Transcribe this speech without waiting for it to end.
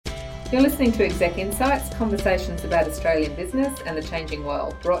You're listening to Exec Insights, conversations about Australian business and the changing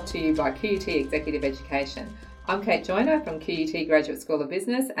world, brought to you by QUT Executive Education. I'm Kate Joyner from QUT Graduate School of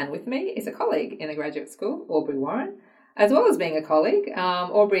Business, and with me is a colleague in the graduate school, Aubrey Warren. As well as being a colleague,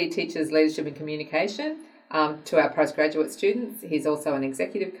 Aubrey teaches leadership and communication to our postgraduate students. He's also an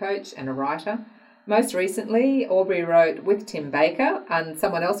executive coach and a writer. Most recently, Aubrey wrote with Tim Baker and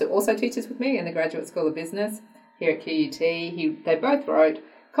someone else who also teaches with me in the Graduate School of Business here at QUT. They both wrote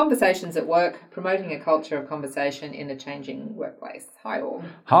Conversations at Work, Promoting a Culture of Conversation in a Changing Workplace. Hi, Aubrey.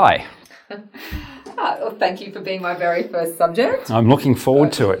 Hi. Well, thank you for being my very first subject. I'm looking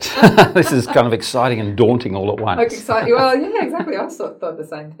forward to it. This is kind of exciting and daunting all at once. Exciting. Well, yeah, exactly. I thought the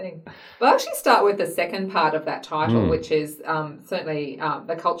same thing. We'll actually start with the second part of that title, which is certainly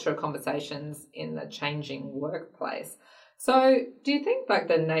the culture of conversations in the changing workplace. So do you think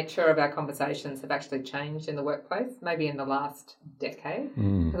the nature of our conversations have actually changed in the workplace, maybe in the last decade?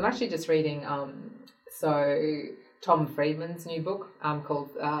 Because I'm actually just reading Tom Friedman's new book called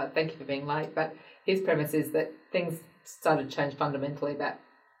Thank You for Being Late, but his premise is that things started to change fundamentally about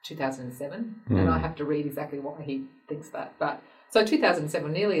 2007, and I have to read exactly why he thinks that. But so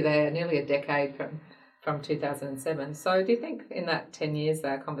 2007, nearly a decade from 2007. So do you think in that 10 years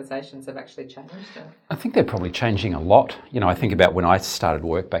our conversations have actually changed? I think they're probably changing a lot. I think about when I started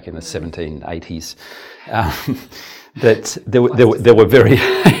work back in the 1780s, that there were very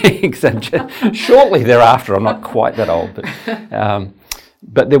shortly thereafter. I'm not quite that old,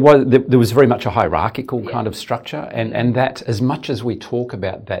 but there was very much a hierarchical kind of structure, and that as much as we talk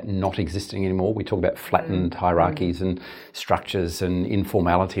about that not existing anymore, we talk about flattened hierarchies and structures and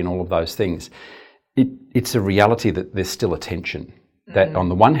informality and all of those things. It's a reality that there's still a tension. That on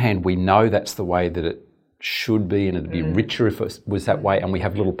the one hand, we know that's the way that it should be, and it'd be richer if it was that way, and we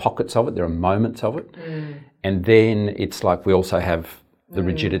have little pockets of it, there are moments of it. And then it's like we also have the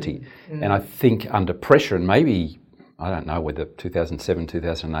rigidity. And I think under pressure, and maybe, I don't know, whether 2007,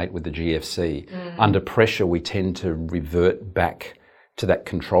 2008 with the GFC, under pressure we tend to revert back to that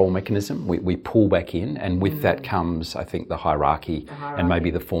control mechanism. We pull back in, and with that comes, I think, the hierarchy and maybe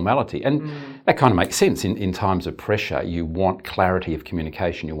the formality. And that kind of makes sense. In times of pressure, you want clarity of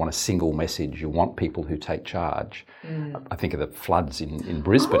communication, you want a single message, you want people who take charge. I think of the floods in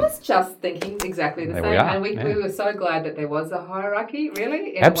Brisbane. I was just thinking exactly the same. And we were so glad that there was a hierarchy,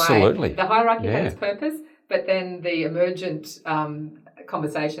 really, in Absolutely. a way. The hierarchy had its purpose, but then the emergent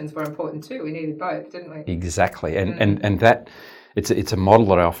conversations were important too. We needed both, didn't we? Exactly. And that... It's a model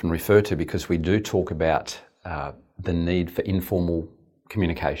that I often refer to because we do talk about the need for informal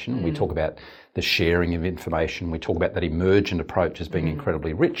communication. We talk about the sharing of information. We talk about that emergent approach as being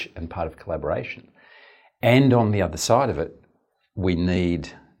incredibly rich and part of collaboration. And on the other side of it, we need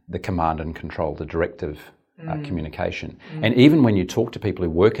the command and control, the directive communication. And even when you talk to people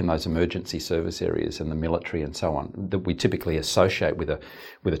who work in those emergency service areas and the military and so on, that we typically associate with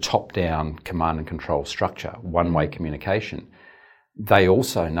a top-down command and control structure, one-way communication. They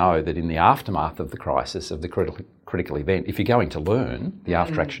also know that in the aftermath of the crisis, of the critical event, if you're going to learn, the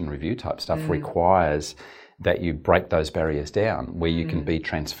after-action review type stuff requires that you break those barriers down, where you can be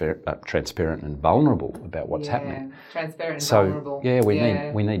transparent and vulnerable about what's happening. Transparent and vulnerable. Yeah,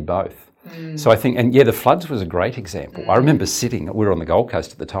 we need both. So I think, the floods was a great example. I remember we were on the Gold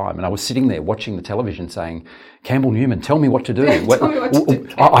Coast at the time, and I was sitting there watching the television saying, Campbell Newman, tell me what to do.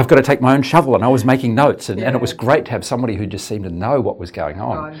 I've got to take my own shovel, and I was making notes, and it was great to have somebody who just seemed to know what was going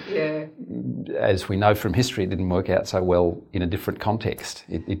on. As we know from history, it didn't work out so well in a different context.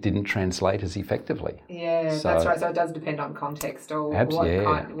 It didn't translate as effectively. That's right. So it does depend on context or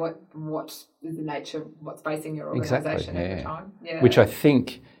what is the nature, what's facing your organisation at the time. Which I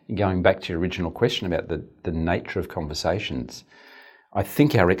think, going back to your original question about the nature of conversations, I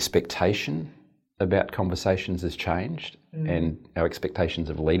think our expectation about conversations has changed, and our expectations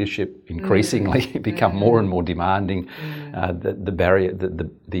of leadership increasingly become more and more demanding.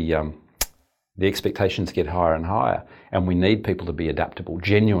 The expectations get higher and higher, and we need people to be adaptable,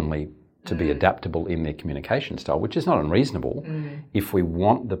 genuinely to be adaptable in their communication style, which is not unreasonable. If we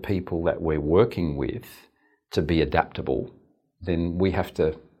want the people that we're working with to be adaptable, then we have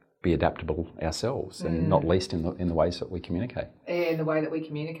to be adaptable ourselves, and not least in the ways that we communicate. In the way that we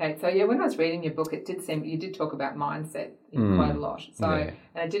communicate. So when I was reading your book, it did seem you did talk about mindset quite a lot. So and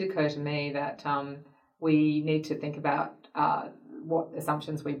it did occur to me that we need to think about what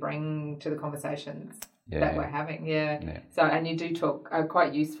assumptions we bring to the conversations that we're having. So and you do talk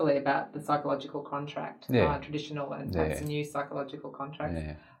quite usefully about the psychological contract, traditional and perhaps new psychological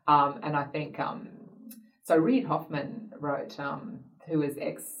contracts. And I think so. Reid Hoffman wrote, who was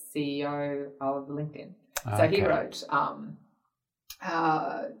ex-CEO of LinkedIn. So he wrote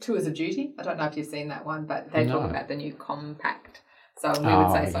tours of duty. I don't know if you've seen that one, but they talk about the new compact. So we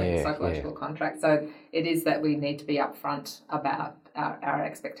would say psychological contract. So it is that we need to be upfront about our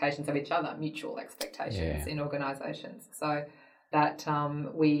expectations of each other, mutual expectations in organisations. So that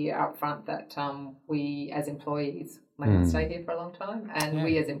we are upfront that we as employees may not stay here for a long time, and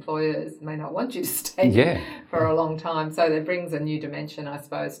we as employers may not want you to stay here for a long time. So that brings a new dimension, I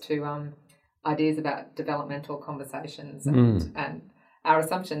suppose, to ideas about developmental conversations and our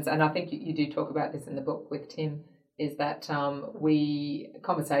assumptions. And I think you do talk about this in the book with Tim, is that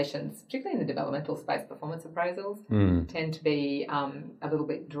conversations, particularly in the developmental space, performance appraisals, tend to be a little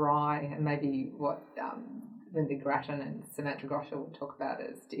bit dry, and maybe what Linda Grattan and Samantha Grosher would talk about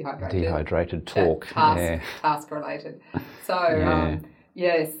as dehydrated talk. Task related. So,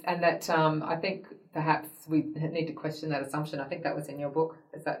 yes, and that I think perhaps we need to question that assumption. I think that was in your book.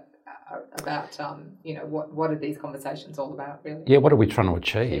 Is that about, what are these conversations all about, really? Yeah, what are we trying to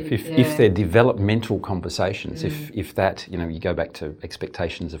achieve? If they're developmental conversations, if that, you go back to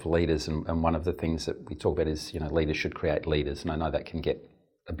expectations of leaders, and one of the things that we talk about is, leaders should create leaders, and I know that can get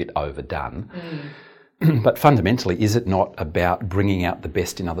a bit overdone. But fundamentally, is it not about bringing out the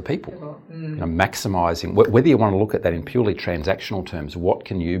best in other people? Maximising, whether you want to look at that in purely transactional terms, what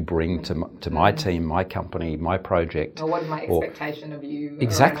can you bring to my team, my company, my project? Or what is my expectation of you?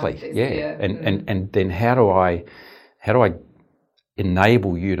 Exactly, And then how do I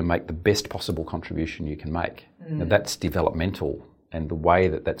enable you to make the best possible contribution you can make? Now, that's developmental. And the way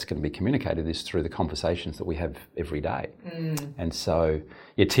that that's going to be communicated is through the conversations that we have every day. And so,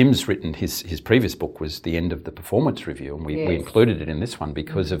 Tim's written, his previous book was The End of the Performance Review, and we included it in this one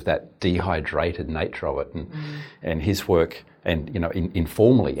because of that dehydrated nature of it. And his work, and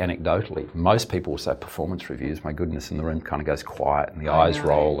informally, anecdotally, most people will say performance reviews, my goodness, and the room kind of goes quiet and the eyes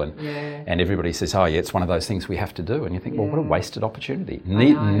roll, and everybody says, it's one of those things we have to do. And you think, well, what a wasted opportunity.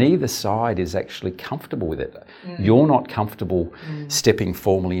 Neither side is actually comfortable with it. You're not comfortable stepping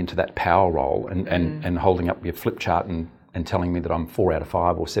formally into that power role and holding up your flip chart and telling me that I'm 4 out of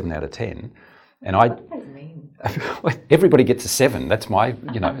 5 or 7 out of 10. And what does that mean? Everybody gets a 7. That's my,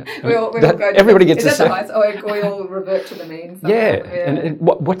 everybody gets a 7. We all revert to the mean. And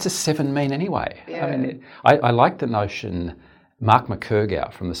what's a 7 mean anyway? I mean, I like the notion. Mark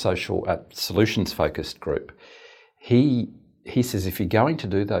McCurgow from the social solutions-focused group, he says if you're going to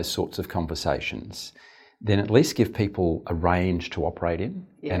do those sorts of conversations, then at least give people a range to operate in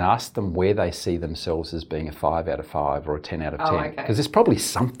and ask them where they see themselves as being a 5 out of 5 or a 10 out of 10. Because there's probably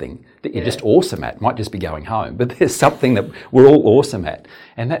something that you're just awesome at. It might just be going home, but there's something that we're all awesome at,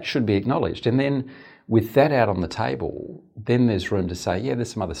 and that should be acknowledged. And then with that out on the table, then there's room to say,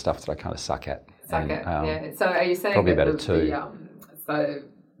 there's some other stuff that I kind of suck at. So are you saying probably that about a 2. So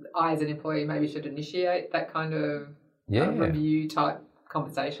I as an employee maybe should initiate that kind of review type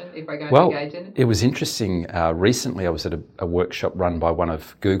conversation if we're going to engage in it? It was interesting. Recently I was at a workshop run by one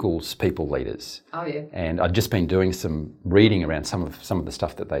of Google's people leaders. And I'd just been doing some reading around some of the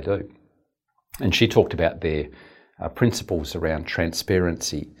stuff that they do. And she talked about their principles around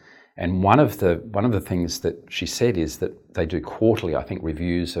transparency. And one of the things that she said is that they do quarterly, I think,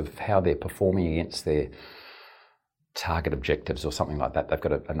 reviews of how they're performing against their target objectives or something like that. They've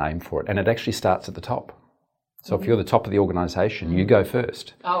got a name for it. And it actually starts at the top. So if you're the top of the organisation, you go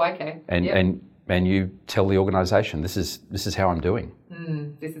first. And you tell the organisation, this is how I'm doing.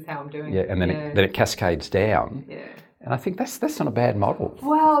 This is how I'm doing. And then it cascades down. And I think that's not a bad model.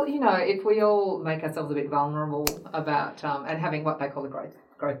 Well, if we all make ourselves a bit vulnerable about and having what they call a growth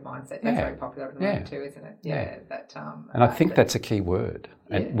mindset, that's very popular at the moment too, isn't it? And I think that's a key word,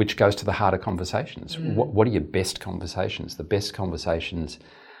 and which goes to the harder conversations. What are your best conversations? The best conversations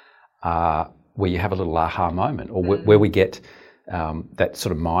are where you have a little aha moment, or where we get that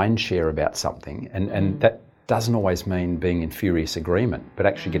sort of mind share about something, and that doesn't always mean being in furious agreement, but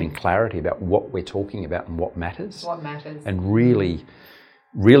actually getting clarity about what we're talking about and what matters. And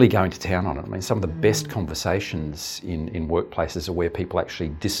really going to town on it. I mean, some of the best conversations in workplaces are where people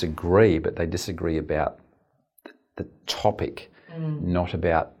actually disagree, but they disagree about the topic, not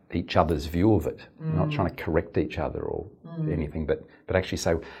about each other's view of it. Not trying to correct each other or anything, but actually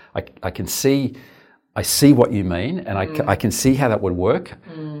say, I see what you mean, and I can see how that would work,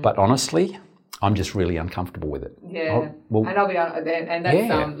 but honestly, I'm just really uncomfortable with it. And I'll be honest, and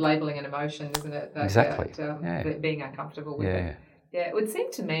that's labelling an emotion, isn't it? Exactly. Being uncomfortable with it. It would seem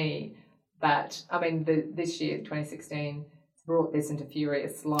to me that, this year, 2016, brought this into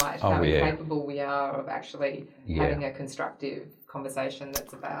furious light, how incapable we are of actually having a constructive conversation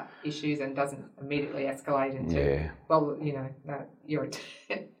that's about issues and doesn't immediately escalate into,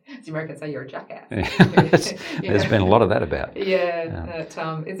 Americans say you're a jackass. There's been a lot of that about. Yeah,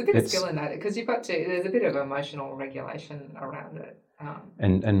 it's a bit of skill in that because there's a bit of emotional regulation around it.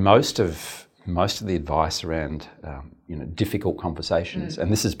 And most of the advice around difficult conversations,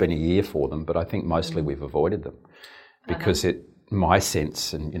 and this has been a year for them, but I think mostly we've avoided them because my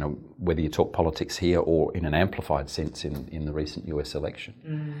sense, and whether you talk politics here or in an amplified sense in the recent US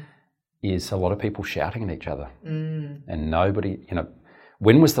election, is a lot of people shouting at each other, and nobody.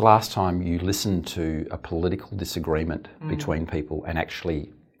 When was the last time you listened to a political disagreement between people and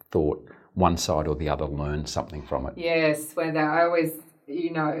actually thought one side or the other learned something from it? Yes, when I always,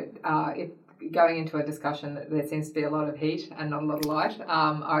 if going into a discussion that there seems to be a lot of heat and not a lot of light,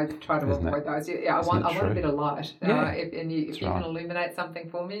 I try to avoid those. Yeah, I want a bit of light. If you can illuminate something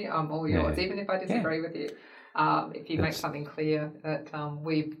for me, I'm all yours, even if I disagree with you. If you make something clear that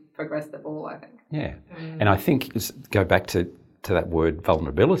we've progressed the ball, I think. Yeah, and I think, go back to that word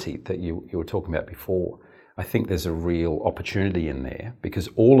vulnerability that you were talking about before, I think there's a real opportunity in there because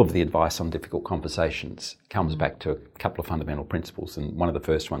all of the advice on difficult conversations comes back to a couple of fundamental principles. And one of the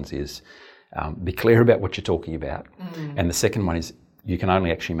first ones is be clear about what you're talking about. And the second one is you can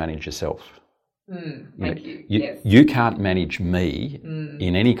only actually manage yourself. Thank you. Yes. You can't manage me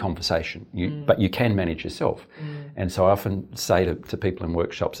in any conversation, but you can manage yourself. And so I often say to people in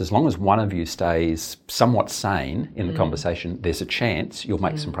workshops, as long as one of you stays somewhat sane in the conversation, there's a chance you'll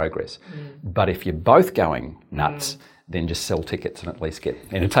make some progress. But if you're both going nuts, then just sell tickets and at least get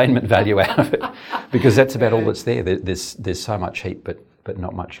entertainment value out of it, because that's about all that's there. There's so much heat, but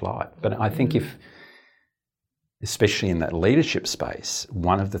not much light. But I think especially in that leadership space,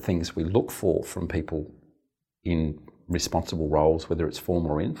 one of the things we look for from people in responsible roles, whether it's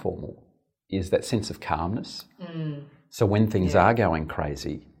formal or informal, is that sense of calmness. So when things are going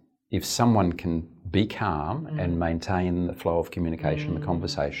crazy, if someone can be calm and maintain the flow of communication, the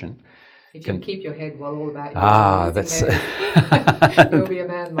conversation. If you can keep your head well all about you. You'll be a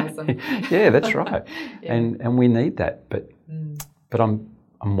man, my son. Yeah, that's right. And we need that. But I'm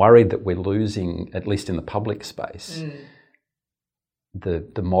worried that we're losing, at least in the public space,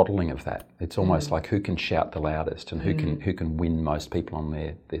 the modelling of that. It's almost like who can shout the loudest and who can win most people on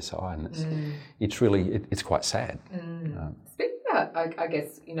their side. And it's really quite sad. Speaking about, I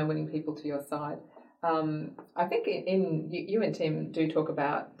guess, winning people to your side, I think you and Tim do talk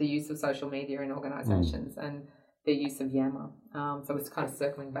about the use of social media in organisations and the use of Yammer. So it's kind of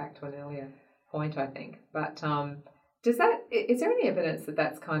circling back to an earlier point, I think. But is there any evidence that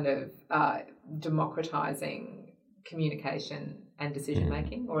that's kind of democratising communication and decision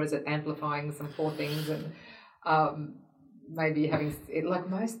making, or is it amplifying some poor things and maybe having it, like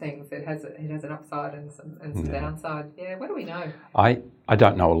most things, it has an upside and some downside? Yeah, what do we know? I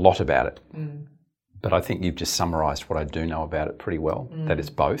don't know a lot about it, but I think you've just summarised what I do know about it pretty well. That it's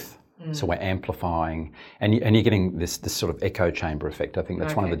both. So we're amplifying, and you're getting this sort of echo chamber effect. I think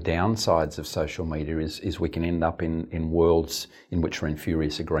that's one of the downsides of social media is we can end up in worlds in which we're in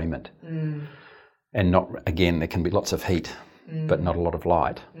furious agreement. And there can be lots of heat, but not a lot of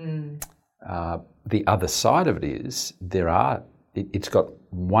light. The other side of it is it's got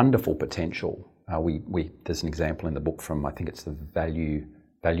wonderful potential. There's an example in the book from, I think it's the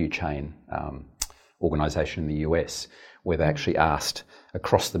value chain organisation in the US, where they actually asked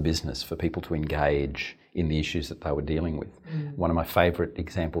across the business for people to engage in the issues that they were dealing with. One of my favourite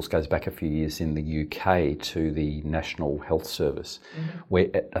examples goes back a few years in the UK to the National Health Service, where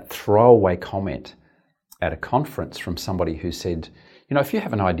a throwaway comment at a conference from somebody who said, if you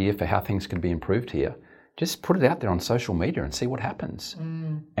have an idea for how things could be improved here, just put it out there on social media and see what happens.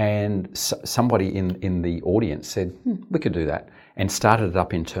 And somebody in the audience said, we could do that, and started it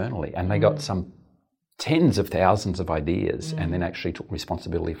up internally, and they got some tens of thousands of ideas and then actually took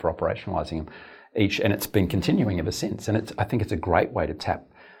responsibility for operationalising them each, and it's been continuing ever since. And I think it's a great way to tap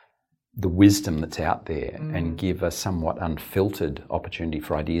the wisdom that's out there and give a somewhat unfiltered opportunity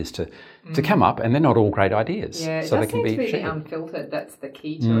for ideas to come up, and they're not all great ideas. Yeah, so it does seem to be the unfiltered that's the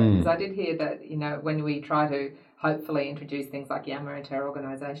key to it, because I did hear that when we try to hopefully introduce things like Yammer into our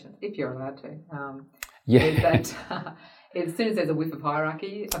organisations, if you're allowed to, is that as soon as there's a whiff of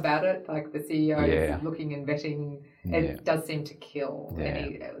hierarchy about it, like the CEO is looking and vetting, it does seem to kill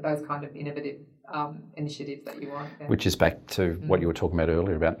any those kind of innovative initiatives that you want. Yeah. Which is back to what you were talking about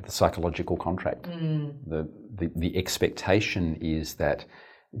earlier about the psychological contract. The expectation is that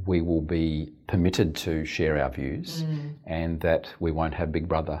we will be permitted to share our views and that we won't have Big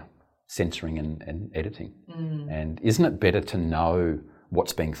Brother censoring and editing. And isn't it better to know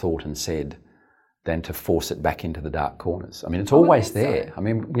what's being thought and said than to force it back into the dark corners? I mean, it's always there. So. I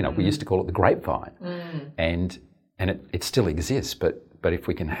mean, we used to call it the grapevine, and it still exists, but but if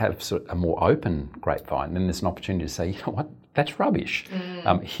we can have sort of a more open grapevine, then there's an opportunity to say, you know what, that's rubbish.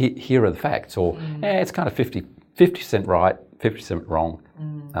 Here are the facts, or it's kind of 50% right, 50% wrong.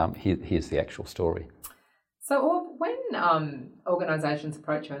 Here's the actual story. So when organisations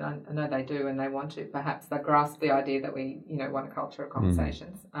approach you, and I know they do, and they want to, perhaps they grasp the idea that we, want a culture of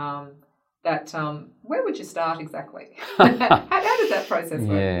conversations, where would you start exactly? How does that process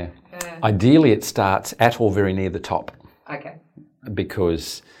work? Ideally it starts at or very near the top. Okay.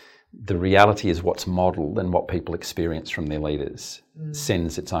 Because the reality is what's modelled and what people experience from their leaders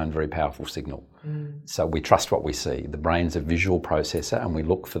sends its own very powerful signal. So we trust what we see. The brain's a visual processor, and we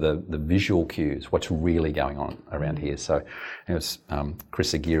look for the visual cues, what's really going on around here. So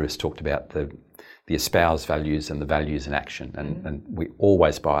Chris Aguirre talked about the espoused values and the values in action, and we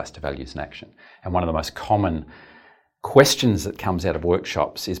always bias to values in action. And one of the most common questions that comes out of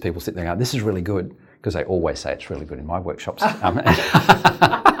workshops is people sit there and go, this is really good, because they always say it's really good in my workshops.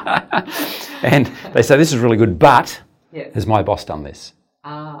 And they say, this is really good, but has my boss done this?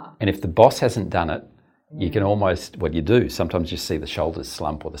 And if the boss hasn't done it, you can almost, what you do, sometimes you see the shoulders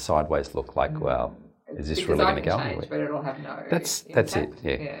slump or the sideways look like, well, is this really going to go anywhere? But it'll have no That's it,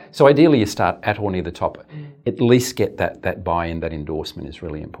 yeah. So ideally you start at or near the top. At least get that buy-in, that endorsement is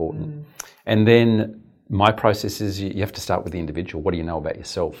really important. And then my process is you have to start with the individual. What do you know about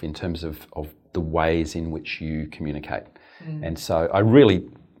yourself in terms of the ways in which you communicate? And so I really,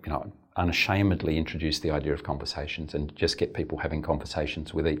 unashamedly introduce the idea of conversations and just get people having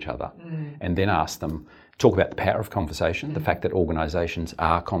conversations with each other, and then ask them, talk about the power of conversation, the fact that organisations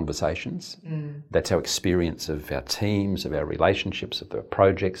are conversations. That's our experience of our teams, of our relationships, of our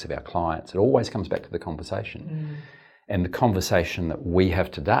projects, of our clients. It always comes back to the conversation. And the conversation that we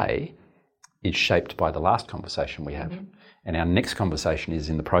have today is shaped by the last conversation we have. And our next conversation is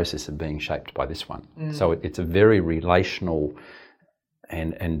in the process of being shaped by this one. So it's a very relational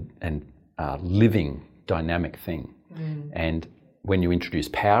and living, dynamic thing. And when you introduce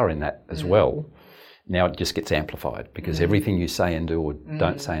power in that as well, now it just gets amplified, because everything you say and do or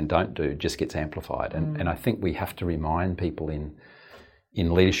don't say and don't do just gets amplified. And I think we have to remind people in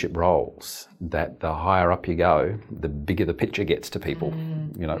leadership roles that the higher up you go, the bigger the picture gets to people.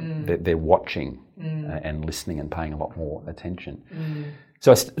 They're watching and listening and paying a lot more attention.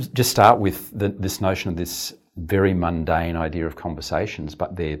 So I just start with this notion of this very mundane idea of conversations,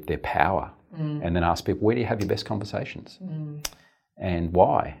 but their power, and then ask people, where do you have your best conversations, and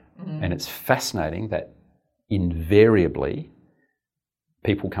why? And it's fascinating that invariably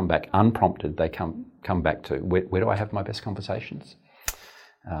people come back unprompted. They come back to, where do I have my best conversations?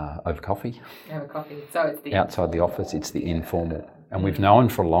 Over coffee. Over coffee. So it's the outside the office. It's the informal, and we've known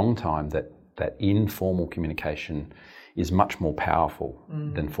for a long time that informal communication is much more powerful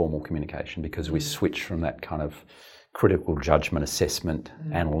than formal communication, because we switch from that kind of critical judgment, assessment,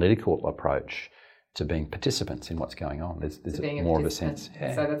 analytical approach to being participants in what's going on. There's more of a sense.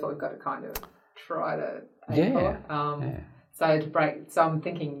 Yeah. So that's what we've got to kind of try to aim for. So I'm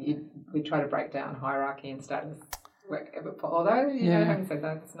thinking we try to break down hierarchy and status wherever, although having said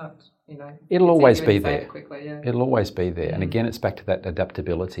that, it's not, it'll always be there. Quickly, It'll always be there. And again, it's back to that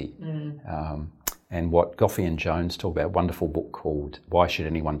adaptability. And what Goffey and Jones talk about, a wonderful book called Why Should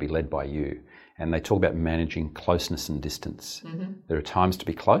Anyone Be Led by You? And they talk about managing closeness and distance. There are times to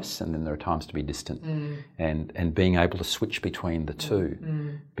be close, and then there are times to be distant, and being able to switch between the two.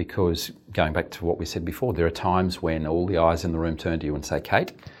 Because going back to what we said before, there are times when all the eyes in the room turn to you and say,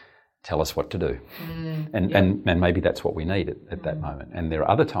 Kate, tell us what to do. And maybe that's what we need at that moment. And there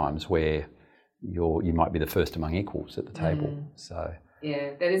are other times where you might be the first among equals at the table. So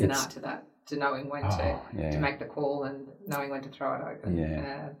there is an art to that, to knowing when to make the call and knowing when to throw it open.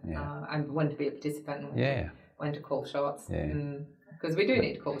 And when to be a participant and when to call shots. Because we do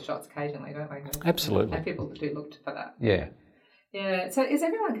need to call the shots occasionally, don't we? Absolutely. And people do look for that. Yeah. So is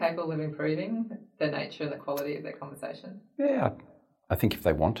everyone capable of improving the nature and the quality of their conversation? Yeah, I think if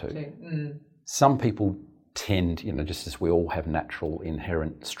they want to. Some people tend, just as we all have natural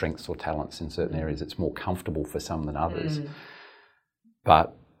inherent strengths or talents in certain areas, it's more comfortable for some than others.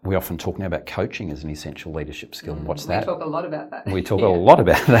 But we often talk now about coaching as an essential leadership skill. And what's that? We talk a lot about that. We talk a lot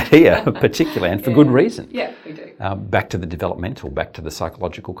about that here, particularly, and for good reason. Yeah, we do. Back to the developmental, back to the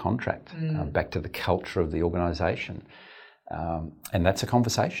psychological contract, back to the culture of the organisation. And that's a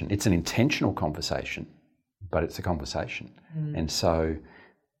conversation. It's an intentional conversation, but it's a conversation. And so,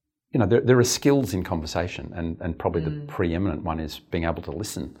 there are skills in conversation, and probably the preeminent one is being able to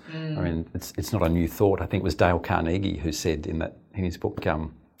listen. I mean, it's not a new thought. I think it was Dale Carnegie who said in his book,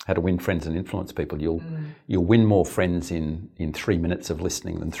 how to win friends and influence people. You'll win more friends in 3 minutes of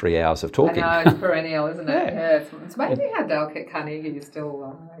listening than 3 hours of talking. I know, it's perennial, isn't it? Yeah. It's amazing how Dale Carnegie is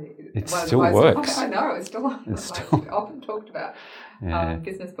still... it still works. I know, it's still often talked about.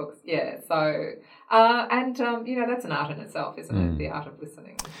 Business books, yeah. So, that's an art in itself, isn't it? The art of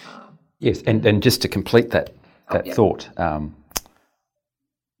listening. Yes, and just to complete that thought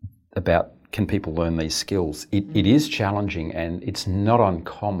about can people learn these skills, it is challenging, and it's not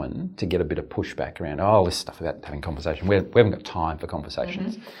uncommon to get a bit of pushback around, this stuff about having conversation. We haven't got time for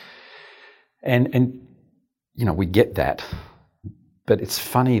conversations. And we get that, but it's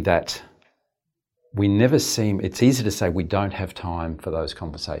funny that it's easy to say we don't have time for those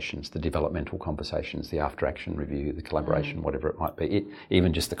conversations, the developmental conversations, the after-action review, the collaboration, whatever it might be,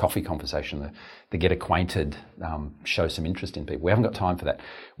 even just the coffee conversation, the get acquainted, show some interest in people. We haven't got time for that.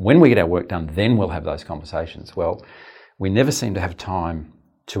 When we get our work done, then we'll have those conversations. Well, we never seem to have time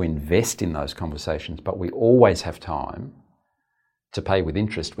to invest in those conversations, but we always have time to pay with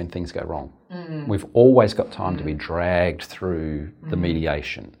interest when things go wrong. We've always got time to be dragged through the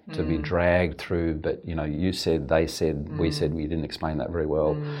mediation, to be dragged through, but you said, they said, we said, we didn't explain that very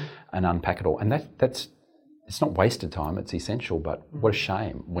well, and unpack it all. And that's it's not wasted time, it's essential, but what a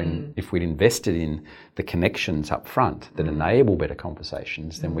shame when if we'd invested in the connections up front that enable better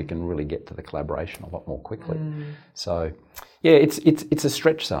conversations, then we can really get to the collaboration a lot more quickly. So yeah, it's a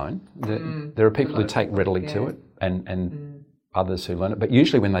stretch zone. There are people who take readily to it and others who learn it, but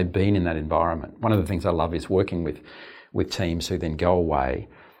usually when they've been in that environment. One of the things I love is working with teams who then go away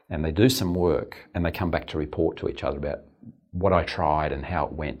and they do some work and they come back to report to each other about what I tried and how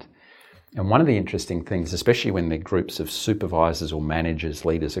it went. And one of the interesting things, especially when they're groups of supervisors or managers,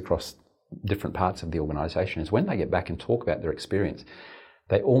 leaders across different parts of the organisation, is when they get back and talk about their experience,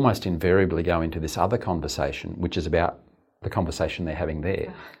 they almost invariably go into this other conversation, which is about the conversation they're having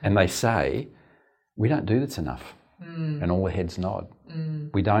there. And they say, we don't do this enough. And all the heads nod.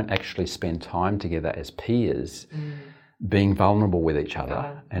 We don't actually spend time together as peers being vulnerable with each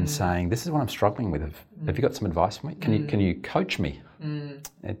other and saying, this is what I'm struggling with. Have you got some advice for me? Can you coach me?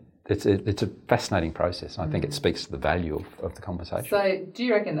 It's a fascinating process. And I think it speaks to the value of the conversation. So do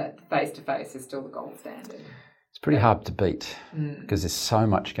you reckon that face-to-face is still the gold standard? It's pretty hard to beat because there's so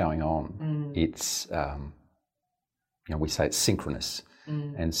much going on. It's, we say it's synchronous.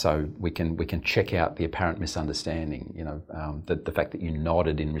 And so we can check out the apparent misunderstanding, the fact that you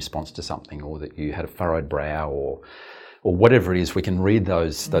nodded in response to something, or that you had a furrowed brow, or whatever it is. We can read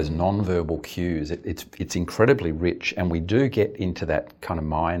those non-verbal cues. It's incredibly rich, and we do get into that kind of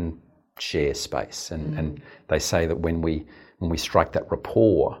mind share space. And they say that when we strike that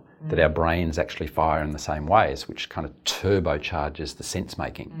rapport, that our brains actually fire in the same ways, which kind of turbocharges the sense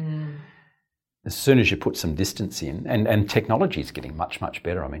making. As soon as you put some distance in, and technology is getting much, much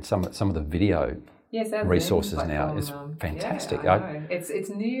better. I mean, some of the video resources now is fantastic. Yeah, it's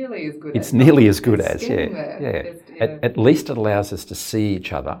nearly as good. It's nearly as good as At least it allows us to see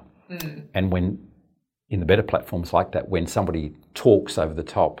each other, and when in the better platforms like that, when somebody talks over the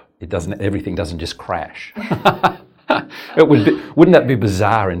top, everything doesn't just crash. Wouldn't that be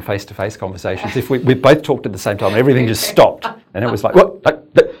bizarre in face-to-face conversations if we both talked at the same time, everything just stopped, and it was like, what?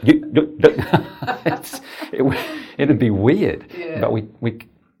 It'd be weird, but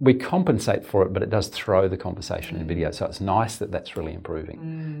we compensate for it, but it does throw the conversation in video. So it's nice that that's really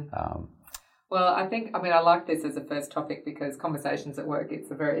improving. Well, I like this as a first topic because conversations at work,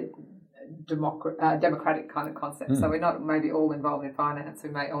 it's a very democratic kind of concept. So we're not maybe all involved in finance, we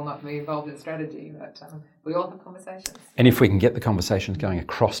may all not be involved in strategy, but we all have conversations. And if we can get the conversations going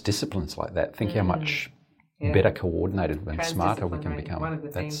across disciplines like that, think how much better coordinated and smarter we can become. One of the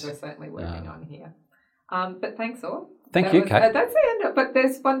themes we're certainly working on here. But thanks all. Thank you, Kate. That's the end. But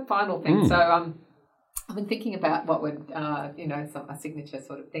there's one final thing. So I've been thinking about what would, a signature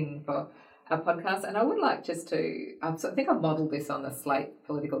sort of thing for our podcast, and I would like just to, I think I've modelled this on the Slate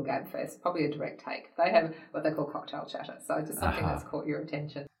Political Gabfest, probably a direct take. They have what they call cocktail chatter, so just something that's caught your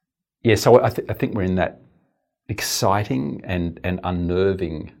attention. Yeah, so I think we're in that exciting and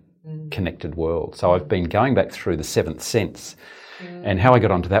unnerving connected world. So I've been going back through the Seventh Sense, and how I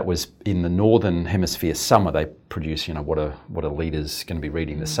got onto that was in the Northern Hemisphere summer, they produce, what a leader's going to be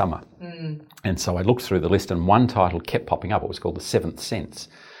reading this summer. And so I looked through the list, and one title kept popping up. It was called The Seventh Sense.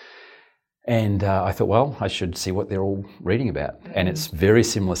 And I thought, well, I should see what they're all reading about. And it's very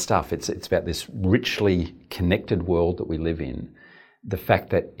similar stuff. It's about this richly connected world that we live in. The fact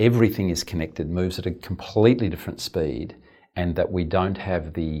that everything is connected, moves at a completely different speed, and that we don't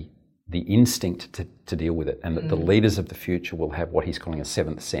have the instinct to deal with it, and that the leaders of the future will have what he's calling a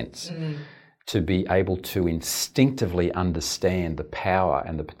seventh sense. to be able to instinctively understand the power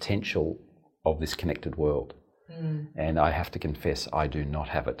and the potential of this connected world. And I have to confess, I do not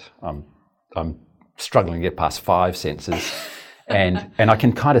have it. I'm struggling to get past 5 senses, and I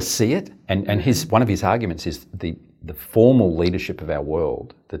can kind of see it. And one of his arguments is the formal leadership of our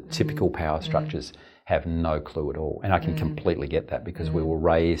world, the typical power structures, have no clue at all. And I can completely get that, because we were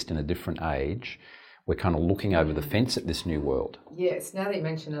raised in a different age. We're kind of looking over the fence at this new world. Yes, now that you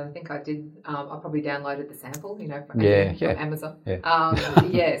mention it, I think I did, I probably downloaded the sample, from Amazon. Yeah.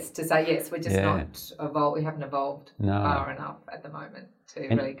 Yes, to say yes, we're just not evolved, we haven't evolved far enough at the moment to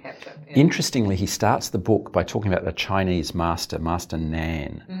really capture. Yeah. Interestingly, he starts the book by talking about a Chinese master, Master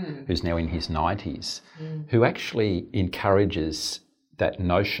Nan, who's now in his 90s, who actually encourages that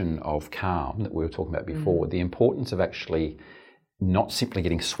notion of calm that we were talking about before, the importance of actually not simply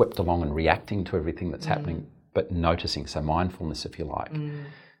getting swept along and reacting to everything that's happening, but noticing, so mindfulness, if you like,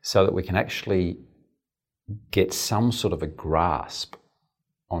 so that we can actually get some sort of a grasp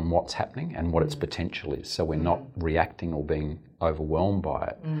on what's happening and what its potential is, so we're not reacting or being overwhelmed by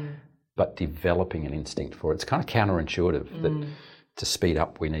it, but developing an instinct for it. It's kind of counterintuitive that to speed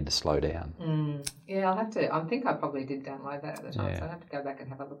up we need to slow down. Yeah, I'll have to, I think I probably did download that at the time, so I'll have to go back and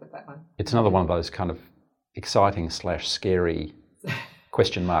have a look at that one. It's another one of those kind of exciting/scary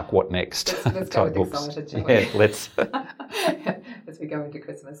question mark, what next? Let's go with books. Excited, shall we? Yeah, let's. As we go into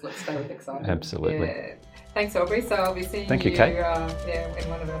Christmas, let's stay with Excited. Absolutely. Yeah. Thanks, Aubrey. So I'll be seeing Thank you, Kate. In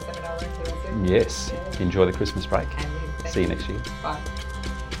one of our seminar rooms real soon. Yes. Yeah. Enjoy the Christmas break. See you next year. Bye.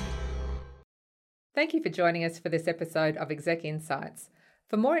 Thank you for joining us for this episode of Exec Insights.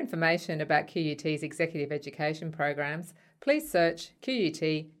 For more information about QUT's executive education programs, please search QUT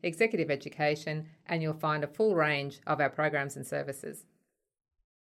Executive Education and you'll find a full range of our programs and services.